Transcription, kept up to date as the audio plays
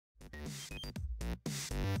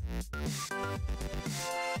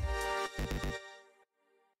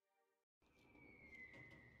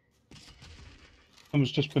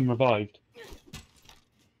Someone's just been revived.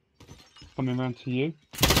 Coming around to you.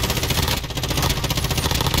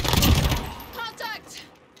 Contact!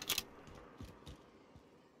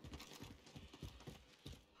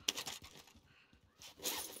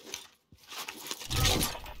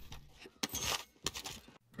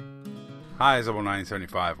 Hi, it's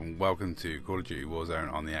Double975 and welcome to Call of Duty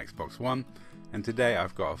Warzone on the Xbox One, and today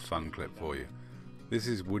I've got a fun clip for you. This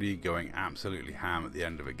is Woody going absolutely ham at the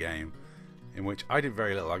end of a game in which I did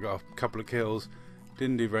very little. I got a couple of kills,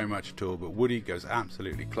 didn't do very much at all, but Woody goes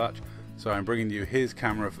absolutely clutch, so I'm bringing you his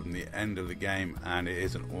camera from the end of the game, and it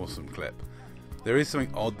is an awesome clip. There is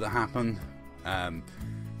something odd that happened,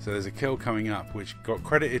 so there's a kill coming up which got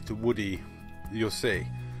credited to Woody. You'll see.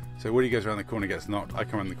 So Woody goes around the corner, gets knocked, I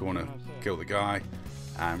come around the corner, kill the guy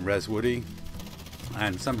and res Woody,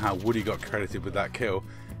 and somehow Woody got credited with that kill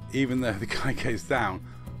even though the guy goes down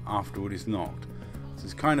after Woody's knocked. So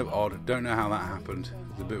it's kind of odd, don't know how that happened,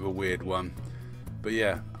 it's a bit of a weird one. But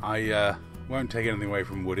yeah, I won't take anything away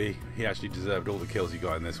from Woody. He actually deserved all the kills he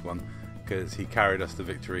got in this one because he carried us to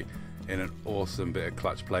victory in an awesome bit of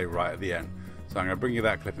clutch play right at the end. So I'm going to bring you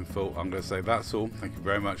that clip in full. I'm going to say that's all. Thank you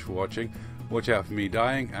very much for watching. Watch out for me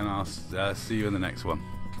dying, and I'll see you in the next one.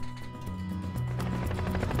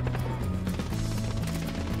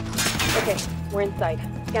 Okay, we're inside.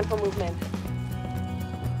 Scan for movement.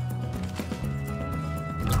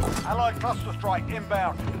 Allied cluster strike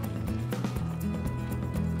inbound.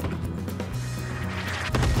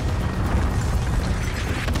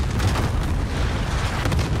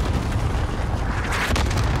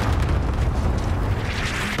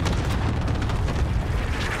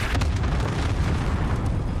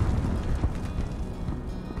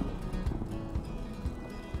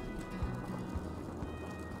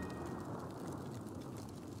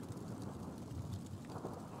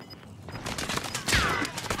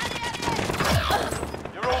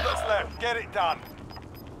 Get it done.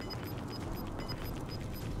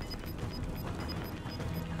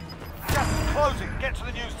 Gas is closing. Get to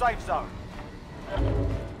the new safe zone.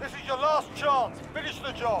 This is your last chance. Finish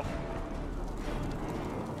the job.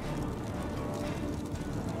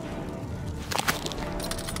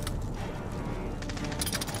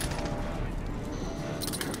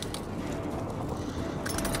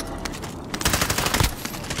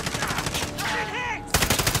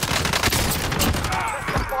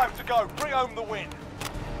 To go. Bring home the win.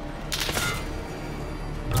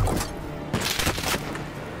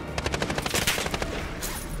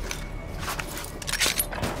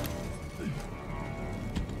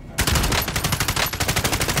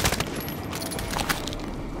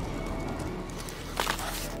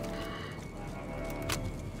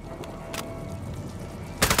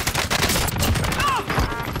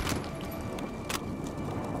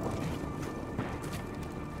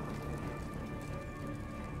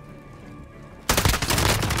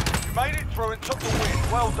 Made it through and took the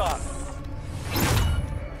win. Well done.